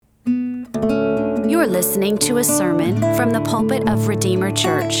are listening to a sermon from the pulpit of Redeemer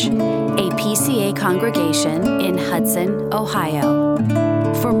Church, a PCA congregation in Hudson, Ohio.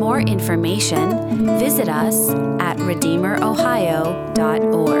 For more information, visit us at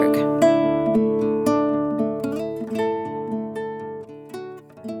redeemerohio.org.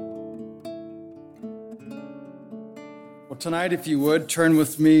 Well, tonight, if you would, turn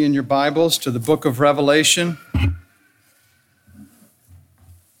with me in your Bibles to the book of Revelation.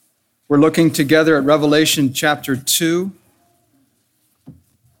 We're looking together at Revelation chapter 2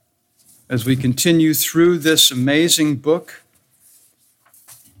 as we continue through this amazing book.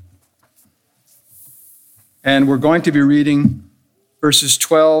 And we're going to be reading verses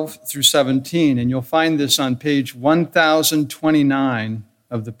 12 through 17, and you'll find this on page 1029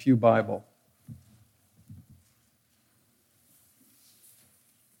 of the Pew Bible.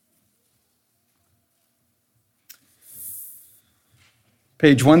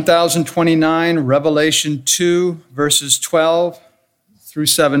 Page 1029, Revelation 2, verses 12 through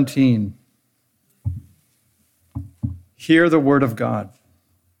 17. Hear the word of God.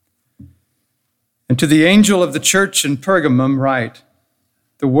 And to the angel of the church in Pergamum write,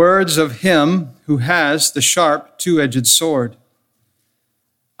 the words of him who has the sharp two-edged sword.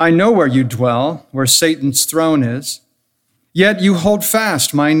 I know where you dwell, where Satan's throne is. Yet you hold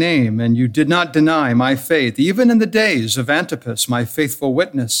fast my name, and you did not deny my faith, even in the days of Antipas, my faithful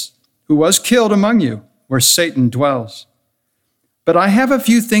witness, who was killed among you, where Satan dwells. But I have a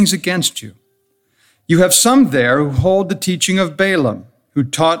few things against you. You have some there who hold the teaching of Balaam, who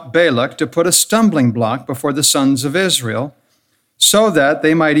taught Balak to put a stumbling block before the sons of Israel, so that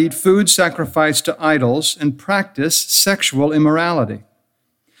they might eat food sacrificed to idols and practice sexual immorality.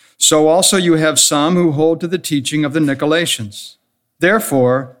 So also you have some who hold to the teaching of the Nicolaitans.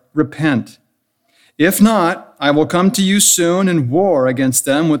 Therefore, repent. If not, I will come to you soon and war against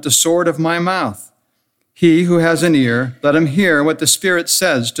them with the sword of my mouth. He who has an ear, let him hear what the Spirit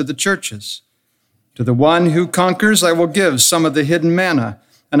says to the churches. To the one who conquers, I will give some of the hidden manna,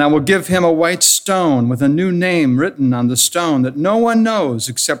 and I will give him a white stone with a new name written on the stone that no one knows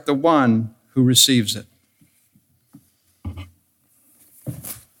except the one who receives it.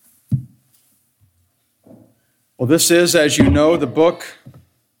 Well, this is, as you know, the book,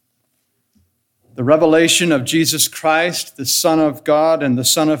 the revelation of Jesus Christ, the Son of God and the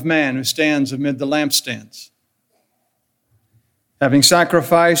Son of Man, who stands amid the lampstands. Having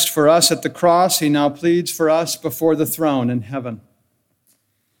sacrificed for us at the cross, he now pleads for us before the throne in heaven.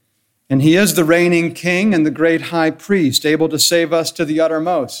 And he is the reigning King and the great high priest, able to save us to the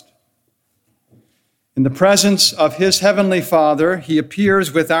uttermost. In the presence of his heavenly Father, he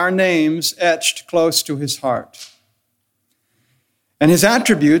appears with our names etched close to his heart. And his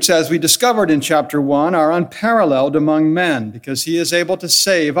attributes, as we discovered in chapter 1, are unparalleled among men because he is able to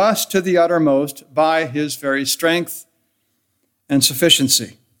save us to the uttermost by his very strength and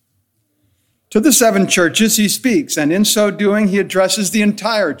sufficiency. To the 7 churches he speaks, and in so doing he addresses the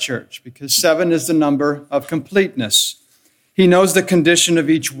entire church because 7 is the number of completeness. He knows the condition of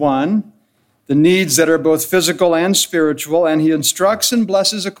each one, the needs that are both physical and spiritual, and he instructs and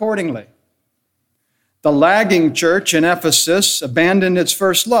blesses accordingly. The lagging church in Ephesus abandoned its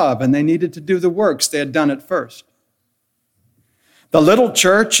first love, and they needed to do the works they had done at first. The little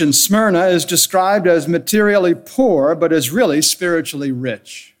church in Smyrna is described as materially poor, but is really spiritually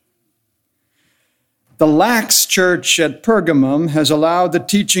rich. The lax church at Pergamum has allowed the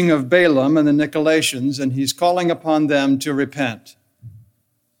teaching of Balaam and the Nicolaitans, and he's calling upon them to repent.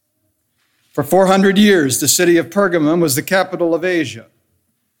 For 400 years, the city of Pergamum was the capital of Asia.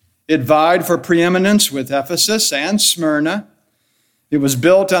 It vied for preeminence with Ephesus and Smyrna. It was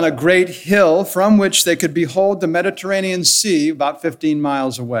built on a great hill from which they could behold the Mediterranean Sea about 15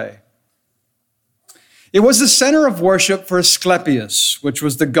 miles away. It was the center of worship for Asclepius, which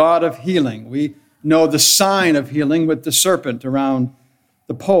was the god of healing. We know the sign of healing with the serpent around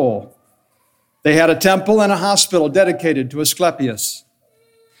the pole. They had a temple and a hospital dedicated to Asclepius.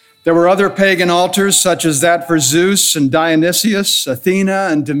 There were other pagan altars, such as that for Zeus and Dionysius, Athena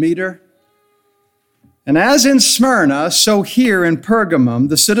and Demeter. And as in Smyrna, so here in Pergamum,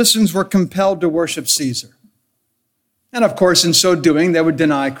 the citizens were compelled to worship Caesar. And of course, in so doing, they would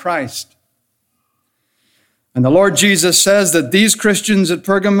deny Christ. And the Lord Jesus says that these Christians at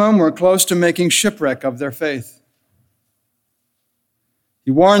Pergamum were close to making shipwreck of their faith. He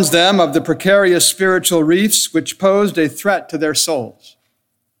warns them of the precarious spiritual reefs which posed a threat to their souls.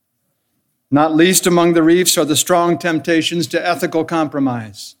 Not least among the reefs are the strong temptations to ethical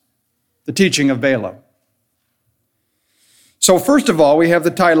compromise, the teaching of Balaam. So first of all, we have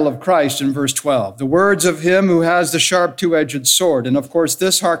the title of Christ in verse 12, the words of him who has the sharp two-edged sword. And of course,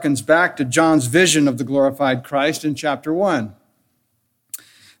 this harkens back to John's vision of the glorified Christ in chapter 1.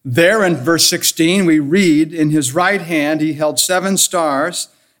 There in verse 16, we read, in his right hand he held 7 stars,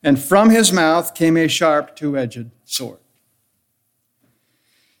 and from his mouth came a sharp two-edged sword.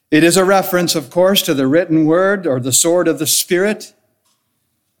 It is a reference, of course, to the written word or the sword of the Spirit.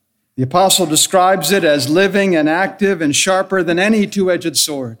 The apostle describes it as living and active and sharper than any two-edged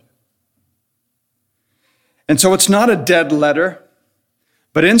sword. And so it's not a dead letter,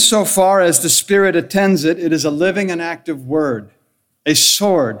 but insofar as the Spirit attends it, it is a living and active word, a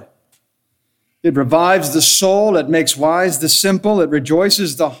sword. It revives the soul, it makes wise the simple, it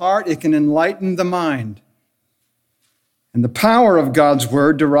rejoices the heart, it can enlighten the mind. And the power of God's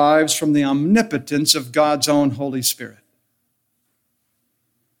word derives from the omnipotence of God's own Holy Spirit.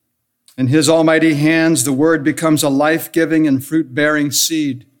 In his almighty hands, the word becomes a life-giving and fruit-bearing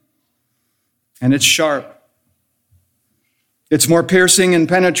seed. And it's sharp. It's more piercing and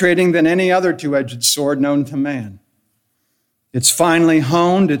penetrating than any other two-edged sword known to man. It's finely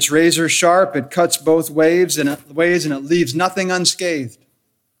honed, it's razor sharp, it cuts both ways and it leaves nothing unscathed.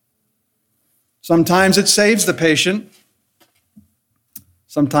 Sometimes it saves the patient.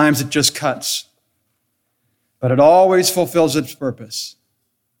 Sometimes it just cuts. But it always fulfills its purpose.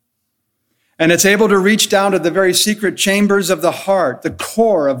 And it's able to reach down to the very secret chambers of the heart, the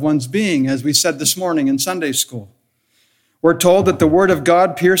core of one's being, as we said this morning in Sunday school. We're told that the word of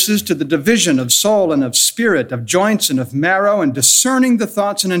God pierces to the division of soul and of spirit, of joints and of marrow, and discerning the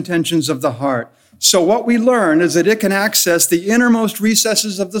thoughts and intentions of the heart. So what we learn is that it can access the innermost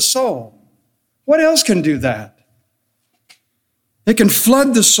recesses of the soul. What else can do that? It can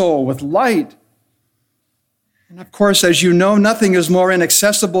flood the soul with light. And of course, as you know, nothing is more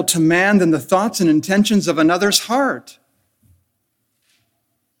inaccessible to man than the thoughts and intentions of another's heart.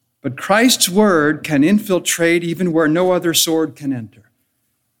 But Christ's word can infiltrate even where no other sword can enter.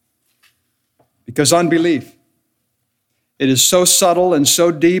 Because unbelief, it is so subtle and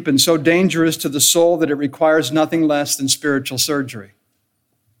so deep and so dangerous to the soul that it requires nothing less than spiritual surgery.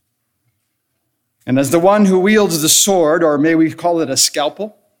 And as the one who wields the sword, or may we call it a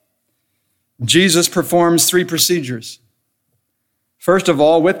scalpel, Jesus performs 3 procedures. First of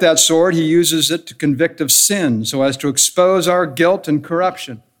all, with that sword, he uses it to convict of sin so as to expose our guilt and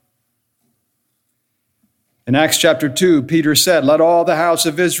corruption. In Acts chapter 2, Peter said, "Let all the house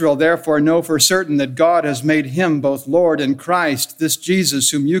of Israel therefore know for certain that God has made him both Lord and Christ, this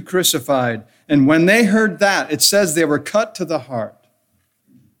Jesus whom you crucified." And when they heard that, it says they were cut to the heart,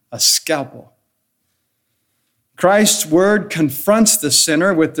 a scalpel. Christ's word confronts the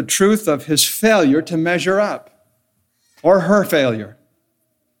sinner with the truth of his failure to measure up, or her failure.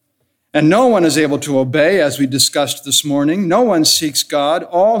 And no one is able to obey, as we discussed this morning. No one seeks God.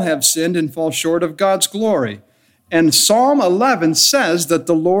 All have sinned and fall short of God's glory. And Psalm 11 says that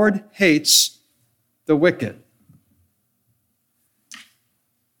the Lord hates the wicked.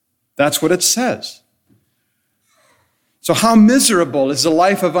 That's what it says. So how miserable is the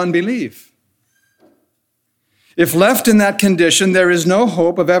life of unbelief? If left in that condition, there is no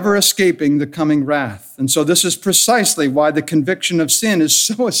hope of ever escaping the coming wrath. And so this is precisely why the conviction of sin is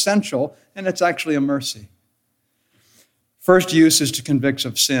so essential, and it's actually a mercy. First use is to convict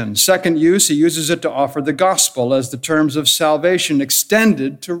of sin. Second use, he uses it to offer the gospel as the terms of salvation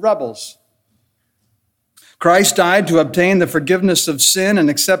extended to rebels. Christ died to obtain the forgiveness of sin and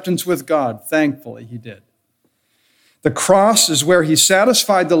acceptance with God. Thankfully, he did. The cross is where he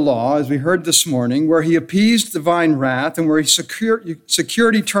satisfied the law, as we heard this morning, where he appeased divine wrath, and where he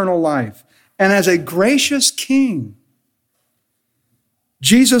secured eternal life. And as a gracious king,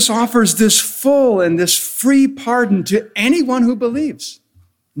 Jesus offers this full and this free pardon to anyone who believes.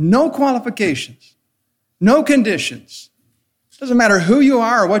 No qualifications, no conditions. Doesn't matter who you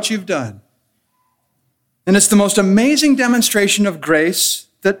are or what you've done. And it's the most amazing demonstration of grace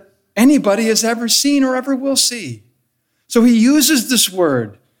that anybody has ever seen or ever will see. So he uses this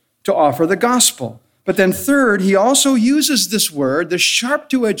word to offer the gospel. But then third, he also uses this word, the sharp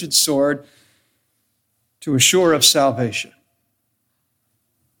two-edged sword, to assure of salvation,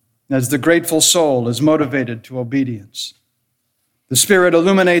 as the grateful soul is motivated to obedience. The Spirit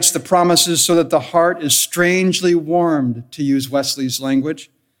illuminates the promises so that the heart is strangely warmed, to use Wesley's language.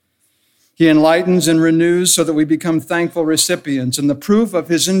 He enlightens and renews so that we become thankful recipients, and the proof of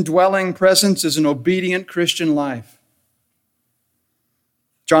his indwelling presence is an obedient Christian life.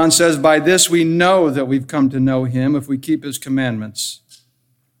 John says, "By this we know that we've come to know him if we keep his commandments."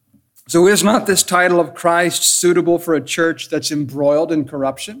 So is not this title of Christ suitable for a church that's embroiled in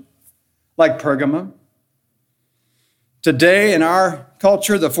corruption, like Pergamum? Today, in our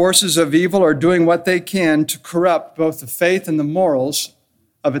culture, the forces of evil are doing what they can to corrupt both the faith and the morals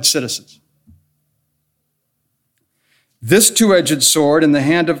of its citizens. This two-edged sword in the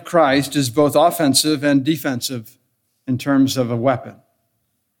hand of Christ is both offensive and defensive in terms of a weapon.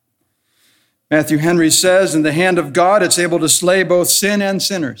 Matthew Henry says, in the hand of God, it's able to slay both sin and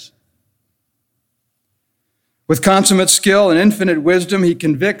sinners. With consummate skill and infinite wisdom, he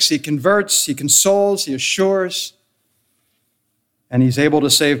convicts, he converts, he consoles, he assures, and he's able to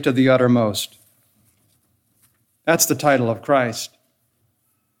save to the uttermost. That's the title of Christ.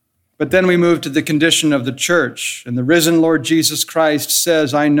 But then we move to the condition of the church, and the risen Lord Jesus Christ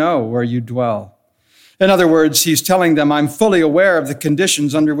says, I know where you dwell. In other words, he's telling them, I'm fully aware of the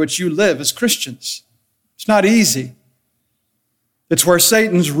conditions under which you live as Christians. It's not easy. It's where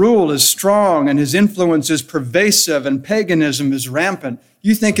Satan's rule is strong and his influence is pervasive and paganism is rampant.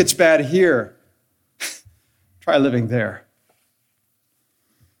 You think it's bad here. Try living there.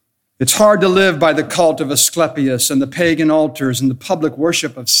 It's hard to live by the cult of Asclepius and the pagan altars and the public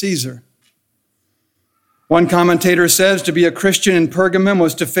worship of Caesar. One commentator says to be a Christian in Pergamum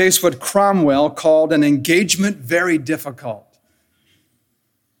was to face what Cromwell called an engagement very difficult.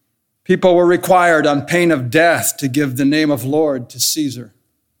 People were required on pain of death to give the name of Lord to Caesar.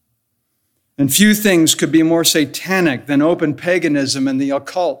 And few things could be more satanic than open paganism and the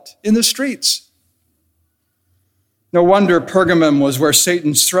occult in the streets. No wonder Pergamum was where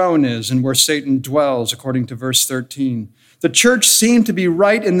Satan's throne is and where Satan dwells, according to verse 13. The church seemed to be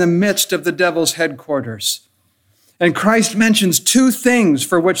right in the midst of the devil's headquarters. And Christ mentions two things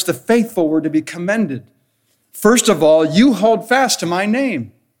for which the faithful were to be commended. First of all, you hold fast to my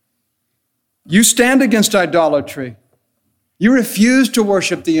name. You stand against idolatry. You refuse to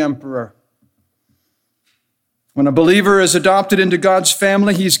worship the emperor. When a believer is adopted into God's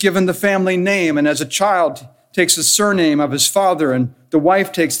family, he's given the family name, and as a child, takes the surname of his father, and the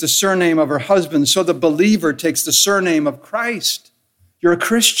wife takes the surname of her husband, so the believer takes the surname of Christ. You're a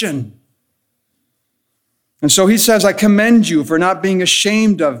Christian. And so he says, I commend you for not being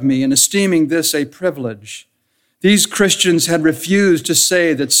ashamed of me and esteeming this a privilege. These Christians had refused to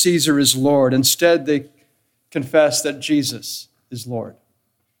say that Caesar is Lord. Instead, they confessed that Jesus is Lord.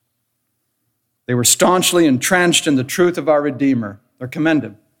 They were staunchly entrenched in the truth of our Redeemer. They're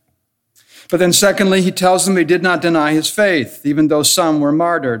commended. But then secondly, he tells them he did not deny his faith, even though some were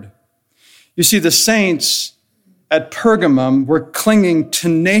martyred. You see, the saints at Pergamum were clinging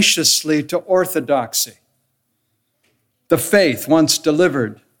tenaciously to orthodoxy, the faith once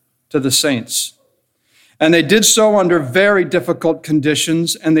delivered to the saints. And they did so under very difficult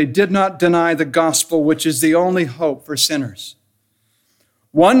conditions, and they did not deny the gospel, which is the only hope for sinners.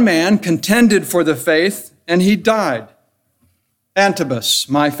 One man contended for the faith, and he died. Antipas,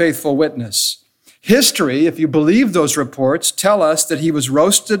 my faithful witness. History, if you believe those reports, tell us that he was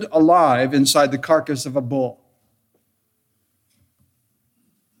roasted alive inside the carcass of a bull.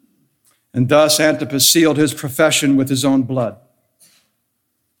 And thus Antipas sealed his profession with his own blood.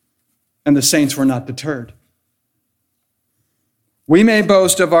 And the saints were not deterred. We may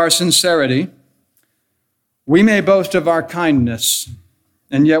boast of our sincerity, we may boast of our kindness,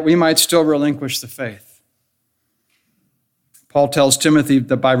 and yet we might still relinquish the faith. Paul tells Timothy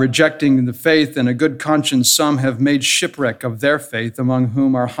that by rejecting the faith and a good conscience, some have made shipwreck of their faith, among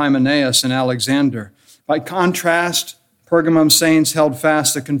whom are Hymenaeus and Alexander. By contrast, Pergamum saints held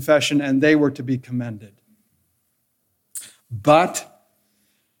fast the confession, and they were to be commended. But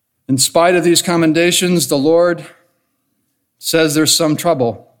in spite of these commendations, the Lord says there's some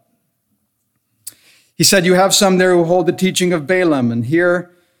trouble. He said, you have some there who hold the teaching of Balaam, and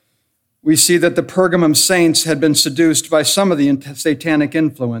here we see that the Pergamum saints had been seduced by some of the satanic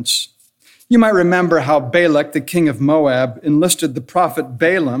influence. You might remember how Balak, the king of Moab, enlisted the prophet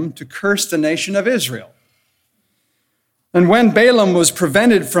Balaam to curse the nation of Israel. And when Balaam was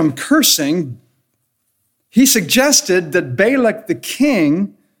prevented from cursing, he suggested that Balak, the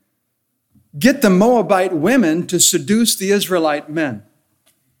king, get the Moabite women to seduce the Israelite men.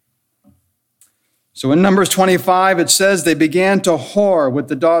 So in Numbers 25, it says, they began to whore with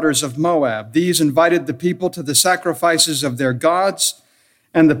the daughters of Moab. These invited the people to the sacrifices of their gods,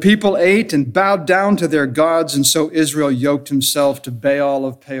 and the people ate and bowed down to their gods, and so Israel yoked himself to Baal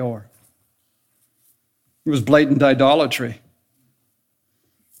of Peor. It was blatant idolatry,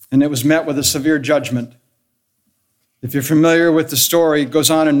 and it was met with a severe judgment. If you're familiar with the story, it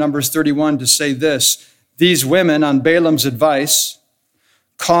goes on in Numbers 31 to say this, these women, on Balaam's advice,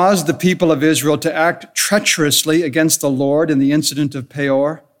 caused the people of Israel to act treacherously against the Lord in the incident of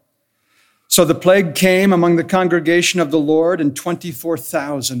Peor. So the plague came among the congregation of the Lord, and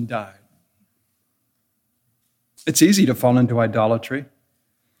 24,000 died. It's easy to fall into idolatry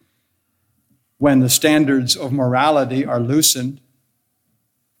when the standards of morality are loosened.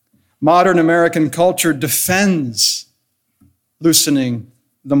 Modern American culture defends loosening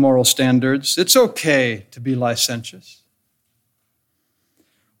the moral standards. It's okay to be licentious.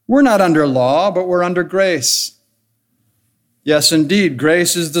 We're not under law, but we're under grace. Yes, indeed,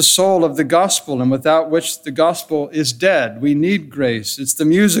 grace is the soul of the gospel, and without which the gospel is dead. We need grace. It's the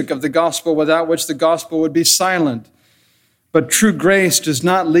music of the gospel without which the gospel would be silent. But true grace does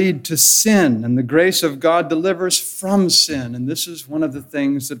not lead to sin, and the grace of God delivers from sin. And this is one of the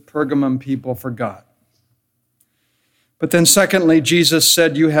things that Pergamum people forgot. But then secondly, Jesus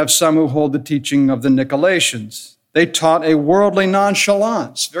said, you have some who hold the teaching of the Nicolaitans. They taught a worldly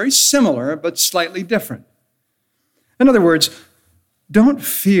nonchalance, very similar but slightly different. In other words, don't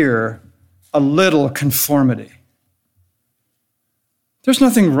fear a little conformity. There's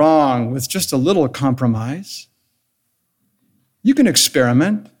nothing wrong with just a little compromise. You can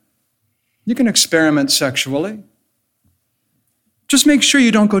experiment. You can experiment sexually. Just make sure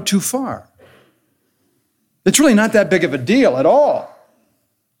you don't go too far. It's really not that big of a deal at all.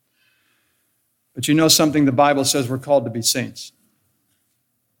 But you know something? The Bible says we're called to be saints.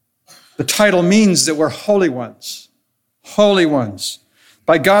 The title means that we're holy ones. Holy ones.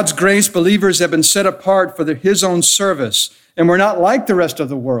 By God's grace, believers have been set apart for His own service, and we're not like the rest of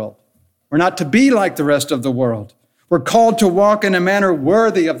the world. We're not to be like the rest of the world. We're called to walk in a manner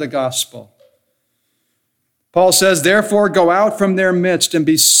worthy of the gospel. Paul says, therefore, go out from their midst and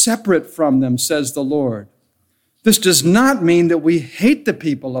be separate from them, says the Lord. This does not mean that we hate the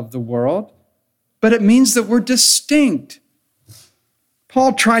people of the world, but it means that we're distinct.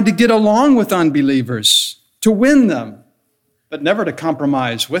 Paul tried to get along with unbelievers, to win them, but never to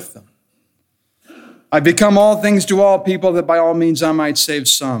compromise with them. I become all things to all people that by all means I might save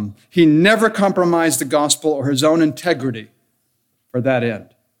some. He never compromised the gospel or his own integrity for that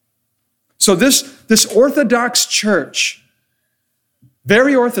end. So this Orthodox church,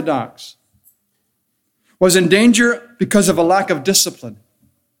 very Orthodox, was in danger because of a lack of discipline,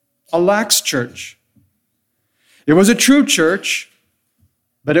 a lax church. It was a true church,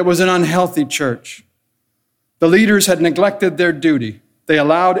 but it was an unhealthy church. The leaders had neglected their duty. They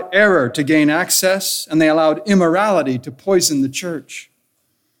allowed error to gain access, and they allowed immorality to poison the church.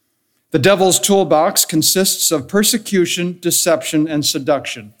 The devil's toolbox consists of persecution, deception, and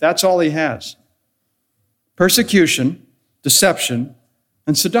seduction. That's all he has. Persecution, deception,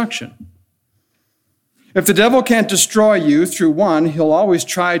 and seduction. If the devil can't destroy you through one, he'll always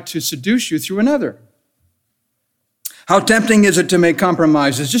try to seduce you through another. How tempting is it to make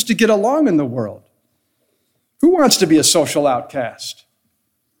compromises just to get along in the world? Who wants to be a social outcast?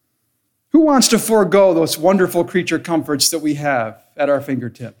 Who wants to forego those wonderful creature comforts that we have at our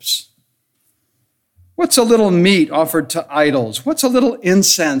fingertips? What's a little meat offered to idols? What's a little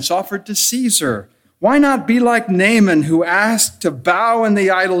incense offered to Caesar? Why not be like Naaman, who asked to bow in the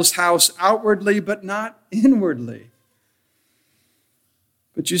idol's house outwardly, but not inwardly?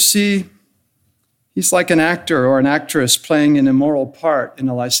 But you see, he's like an actor or an actress playing an immoral part in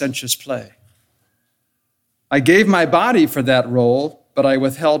a licentious play. I gave my body for that role, but I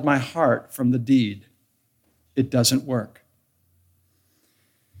withheld my heart from the deed. It doesn't work.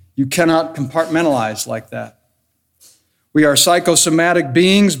 You cannot compartmentalize like that. We are psychosomatic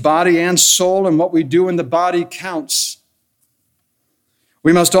beings, body and soul, and what we do in the body counts.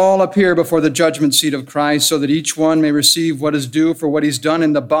 We must all appear before the judgment seat of Christ so that each one may receive what is due for what he's done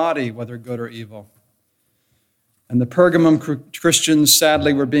in the body, whether good or evil. And the Pergamum Christians,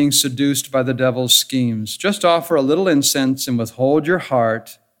 sadly, were being seduced by the devil's schemes. Just offer a little incense and withhold your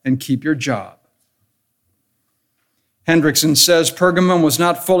heart and keep your job. Hendrickson says Pergamum was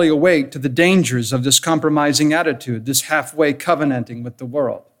not fully awake to the dangers of this compromising attitude, this halfway covenanting with the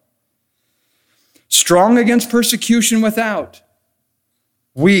world. Strong against persecution without,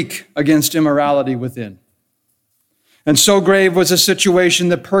 weak against immorality within. And so grave was the situation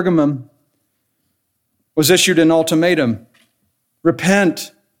that Pergamum was issued an ultimatum.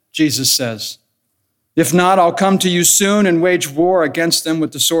 Repent, Jesus says. If not, I'll come to you soon and wage war against them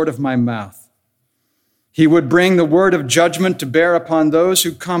with the sword of my mouth. He would bring the word of judgment to bear upon those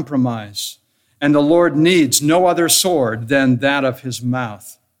who compromise, and the Lord needs no other sword than that of his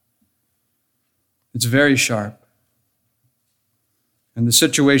mouth. It's very sharp. And the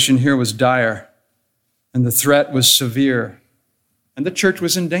situation here was dire, and the threat was severe, and the church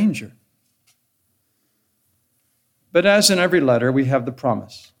was in danger. But as in every letter, we have the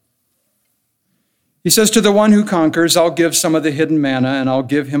promise. He says, to the one who conquers, I'll give some of the hidden manna, and I'll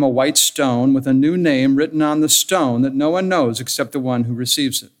give him a white stone with a new name written on the stone that no one knows except the one who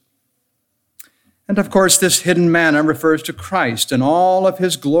receives it. And of course, this hidden manna refers to Christ and all of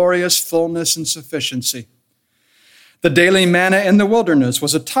his glorious fullness and sufficiency. The daily manna in the wilderness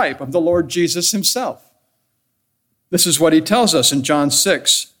was a type of the Lord Jesus himself. This is what he tells us in John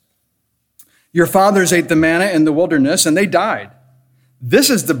 6. Your fathers ate the manna in the wilderness, and they died. This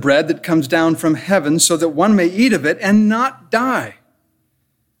is the bread that comes down from heaven so that one may eat of it and not die.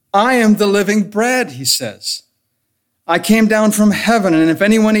 I am the living bread, he says. I came down from heaven, and if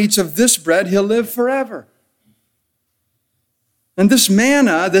anyone eats of this bread, he'll live forever. And this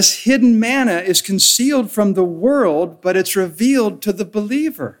manna, this hidden manna, is concealed from the world, but it's revealed to the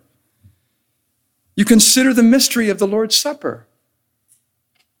believer. You consider the mystery of the Lord's Supper.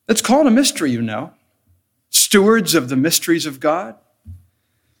 It's called a mystery, you know. Stewards of the mysteries of God.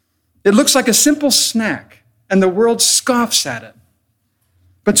 It looks like a simple snack, and the world scoffs at it.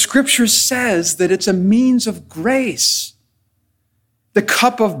 But Scripture says that it's a means of grace. The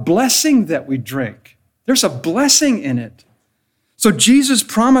cup of blessing that we drink, there's a blessing in it. So Jesus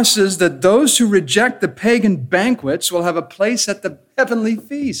promises that those who reject the pagan banquets will have a place at the heavenly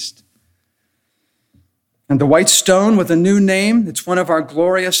feast. And the white stone with a new name, it's one of our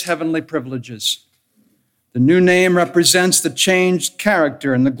glorious heavenly privileges. The new name represents the changed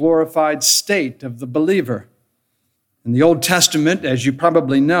character and the glorified state of the believer. In the Old Testament, as you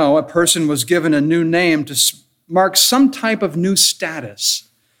probably know, a person was given a new name to mark some type of new status.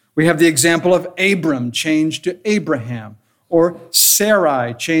 We have the example of Abram changed to Abraham, or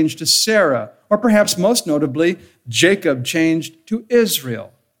Sarai changed to Sarah, or perhaps most notably, Jacob changed to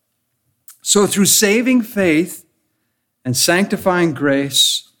Israel. So through saving faith and sanctifying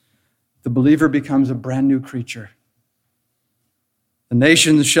grace, the believer becomes a brand new creature. The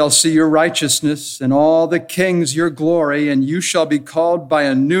nations shall see your righteousness, and all the kings your glory, and you shall be called by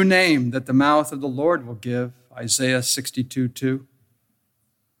a new name that the mouth of the Lord will give. Isaiah 62:2.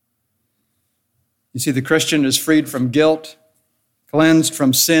 You see, the Christian is freed from guilt, cleansed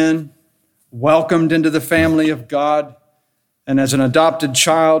from sin, welcomed into the family of God, and as an adopted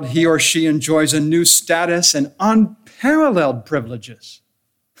child, he or she enjoys a new status and unparalleled privileges.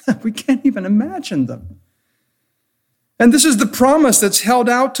 We can't even imagine them. And this is the promise that's held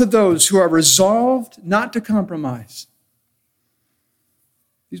out to those who are resolved not to compromise.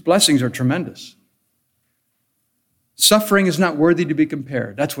 These blessings are tremendous. Suffering is not worthy to be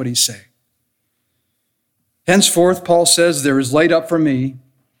compared. That's what he's saying. Henceforth, Paul says, there is laid up for me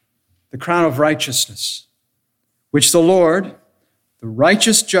the crown of righteousness, which the Lord, the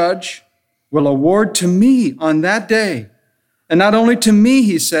righteous judge, will award to me on that day. And not only to me,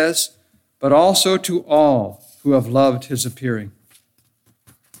 he says, but also to all who have loved his appearing.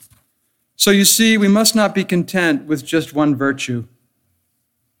 So you see, we must not be content with just one virtue.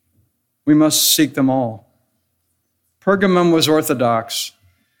 We must seek them all. Pergamum was orthodox,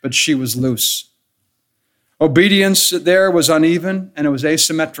 but she was loose. Obedience there was uneven and it was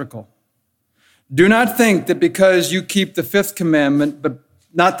asymmetrical. Do not think that because you keep the fifth commandment, but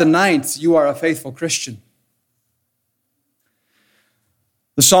not the ninth, you are a faithful Christian.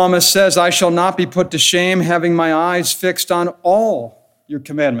 The psalmist says, I shall not be put to shame, having my eyes fixed on all your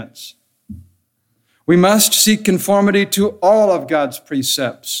commandments. We must seek conformity to all of God's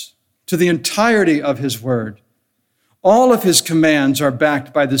precepts, to the entirety of his word. All of his commands are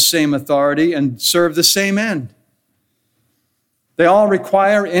backed by the same authority and serve the same end. They all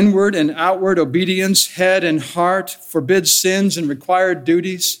require inward and outward obedience, head and heart, forbid sins and required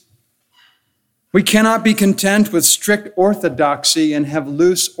duties. We cannot be content with strict orthodoxy and have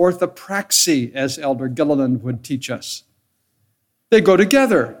loose orthopraxy, as Elder Gilliland would teach us. They go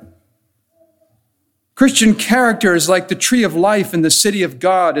together. Christian character is like the tree of life in the city of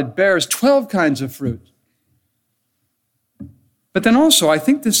God. It bears 12 kinds of fruit. But then also, I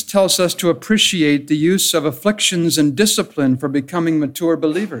think this tells us to appreciate the use of afflictions and discipline for becoming mature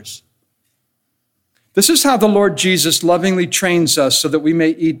believers. This is how the Lord Jesus lovingly trains us so that we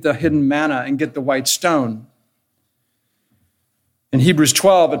may eat the hidden manna and get the white stone. In Hebrews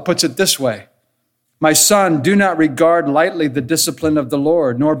 12, it puts it this way: My son, do not regard lightly the discipline of the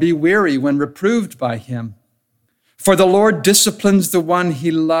Lord, nor be weary when reproved by him. For the Lord disciplines the one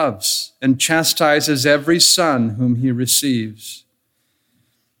he loves and chastises every son whom he receives.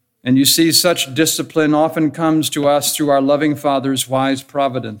 And you see, such discipline often comes to us through our loving Father's wise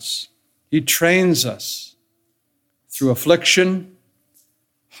providence. He trains us through affliction,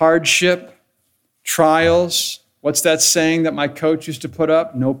 hardship, trials. What's that saying that my coach used to put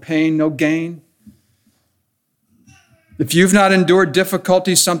up? No pain, no gain. If you've not endured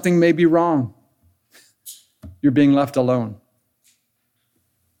difficulty, something may be wrong. You're being left alone.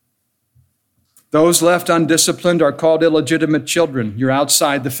 Those left undisciplined are called illegitimate children. You're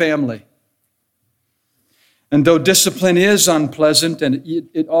outside the family. And though discipline is unpleasant, and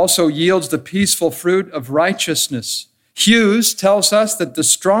it also yields the peaceful fruit of righteousness, Hughes tells us that the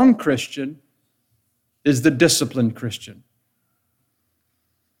strong Christian is the disciplined Christian.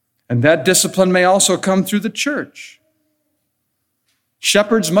 And that discipline may also come through the church.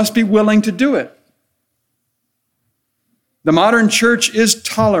 Shepherds must be willing to do it. The modern church is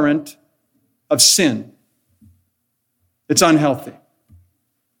tolerant of sin. It's unhealthy.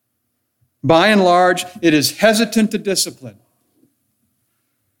 By and large, it is hesitant to discipline.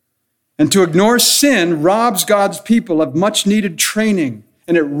 And to ignore sin robs God's people of much needed training,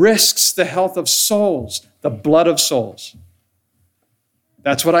 and it risks the health of souls, the blood of souls.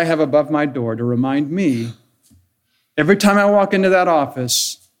 That's what I have above my door to remind me every time I walk into that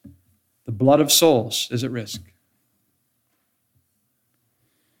office, the blood of souls is at risk.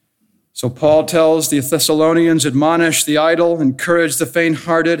 So Paul tells the Thessalonians, admonish the idle, encourage the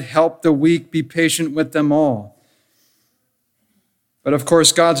faint-hearted, help the weak, be patient with them all. But of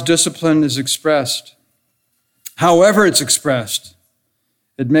course, God's discipline is expressed. However it's expressed,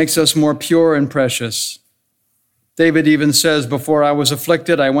 it makes us more pure and precious. David even says, before I was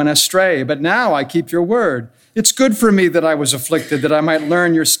afflicted, I went astray, but now I keep your word. It's good for me that I was afflicted, that I might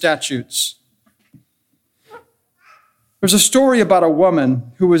learn your statutes. There's a story about a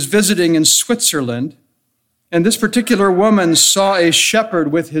woman who was visiting in Switzerland, and this particular woman saw a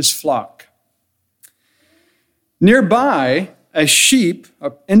shepherd with his flock. Nearby, an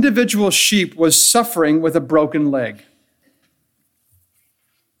individual sheep, was suffering with a broken leg.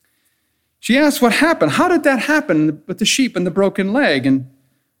 She asked what happened. How did that happen with the sheep and the broken leg? And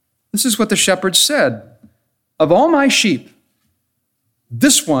this is what the shepherd said. Of all my sheep,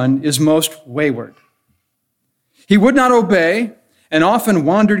 this one is most wayward. He would not obey and often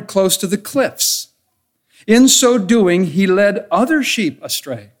wandered close to the cliffs. In so doing, he led other sheep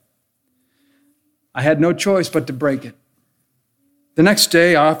astray. I had no choice but to break it. The next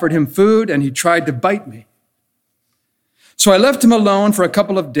day, I offered him food, and he tried to bite me. So I left him alone for a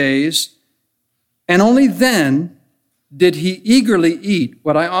couple of days, and only then did he eagerly eat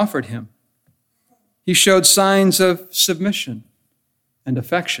what I offered him. He showed signs of submission and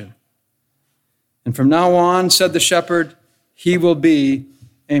affection. And from now on, said the shepherd, he will be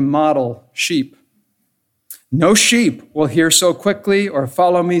a model sheep. No sheep will hear so quickly or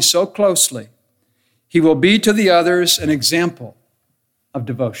follow me so closely. He will be to the others an example of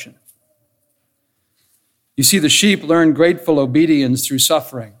devotion. You see, the sheep learn grateful obedience through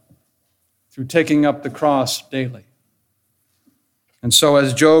suffering, through taking up the cross daily. And so,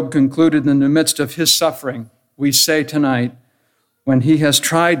 as Job concluded in the midst of his suffering, we say tonight, when he has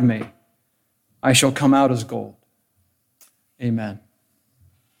tried me, I shall come out as gold. Amen.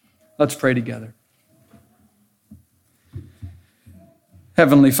 Let's pray together.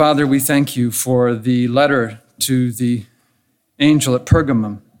 Heavenly Father, we thank you for the letter to the angel at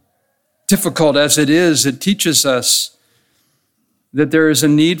Pergamum. Difficult as it is, it teaches us that there is a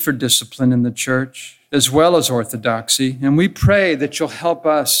need for discipline in the church as well as orthodoxy, and we pray that you'll help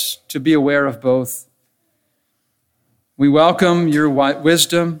us to be aware of both. We welcome your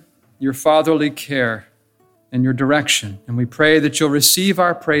wisdom, your fatherly care, and your direction, and we pray that you'll receive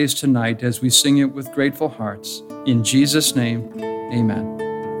our praise tonight as we sing it with grateful hearts. In Jesus' name, amen.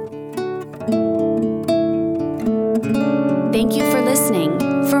 Thank you for listening.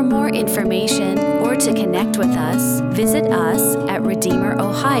 For more information or to connect with us, visit us at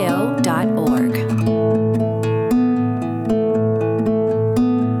redeemerohio.org.